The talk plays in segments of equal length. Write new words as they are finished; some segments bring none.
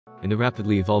In the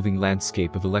rapidly evolving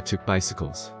landscape of electric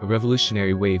bicycles, a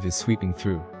revolutionary wave is sweeping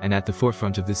through, and at the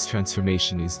forefront of this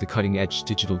transformation is the cutting-edge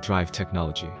digital drive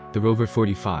technology. The Rover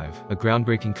 45, a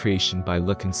groundbreaking creation by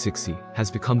Luck and CIXI, has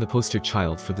become the poster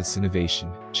child for this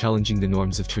innovation, challenging the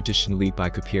norms of traditional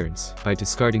e-bike appearance by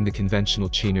discarding the conventional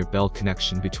chain or belt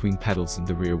connection between pedals and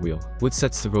the rear wheel. What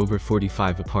sets the Rover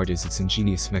 45 apart is its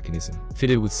ingenious mechanism.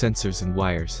 Fitted with sensors and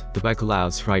wires, the bike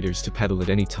allows riders to pedal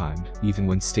at any time, even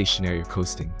when stationary or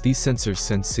coasting. These sensors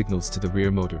send signals to the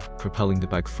rear motor, propelling the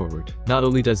bike forward. Not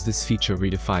only does this feature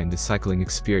redefine the cycling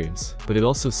experience, but it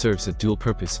also serves a dual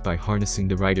purpose by harnessing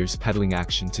the rider's pedaling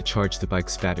action to charge the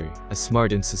bike's battery, a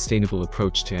smart and sustainable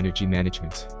approach to energy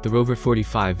management. The Rover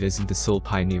 45 isn't the sole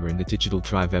pioneer in the digital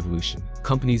drive evolution.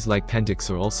 Companies like pedelec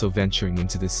are also venturing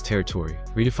into this territory,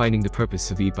 redefining the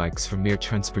purpose of e-bikes from mere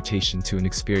transportation to an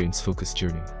experience-focused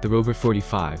journey. The Rover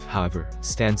 45, however,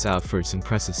 stands out for its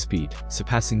impressive speed,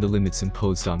 surpassing the limits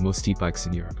imposed on most e-bikes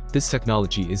in Europe. This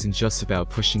technology isn't just about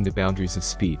pushing the boundaries of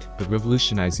speed, but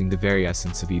revolutionizing the very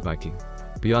essence of e-biking.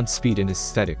 Beyond speed and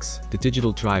aesthetics, the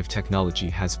digital drive technology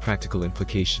has practical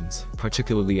implications,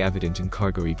 particularly evident in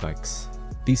cargo e-bikes.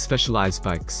 These specialized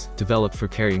bikes, developed for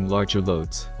carrying larger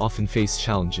loads, often face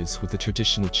challenges with the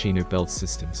traditional chain or belt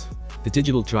systems. The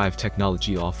digital drive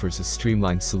technology offers a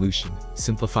streamlined solution,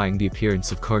 simplifying the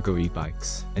appearance of cargo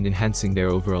e-bikes and enhancing their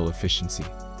overall efficiency.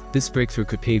 This breakthrough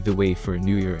could pave the way for a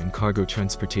new era in cargo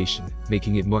transportation,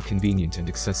 making it more convenient and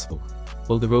accessible.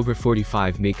 While the Rover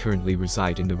 45 may currently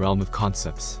reside in the realm of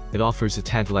concepts, it offers a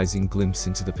tantalizing glimpse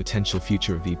into the potential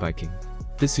future of e-biking.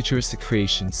 This futuristic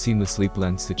creation seamlessly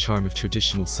blends the charm of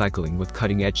traditional cycling with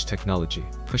cutting-edge technology,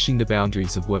 pushing the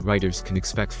boundaries of what riders can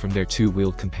expect from their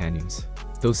two-wheeled companions.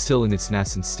 Though still in its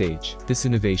nascent stage, this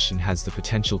innovation has the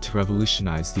potential to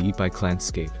revolutionize the e-bike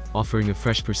landscape, offering a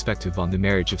fresh perspective on the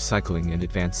marriage of cycling and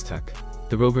advanced tech.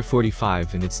 The Rover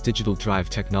 45 and its digital drive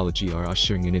technology are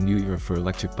ushering in a new era for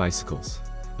electric bicycles.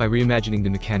 By reimagining the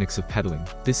mechanics of pedaling,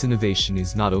 this innovation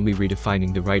is not only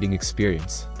redefining the riding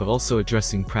experience, but also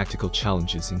addressing practical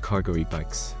challenges in cargo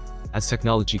e-bikes. As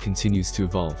technology continues to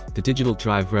evolve, the digital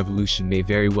drive revolution may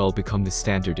very well become the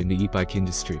standard in the e-bike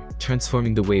industry,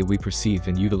 transforming the way we perceive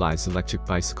and utilize electric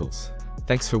bicycles.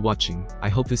 Thanks for watching. I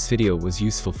hope this video was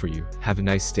useful for you. Have a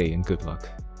nice day and good luck.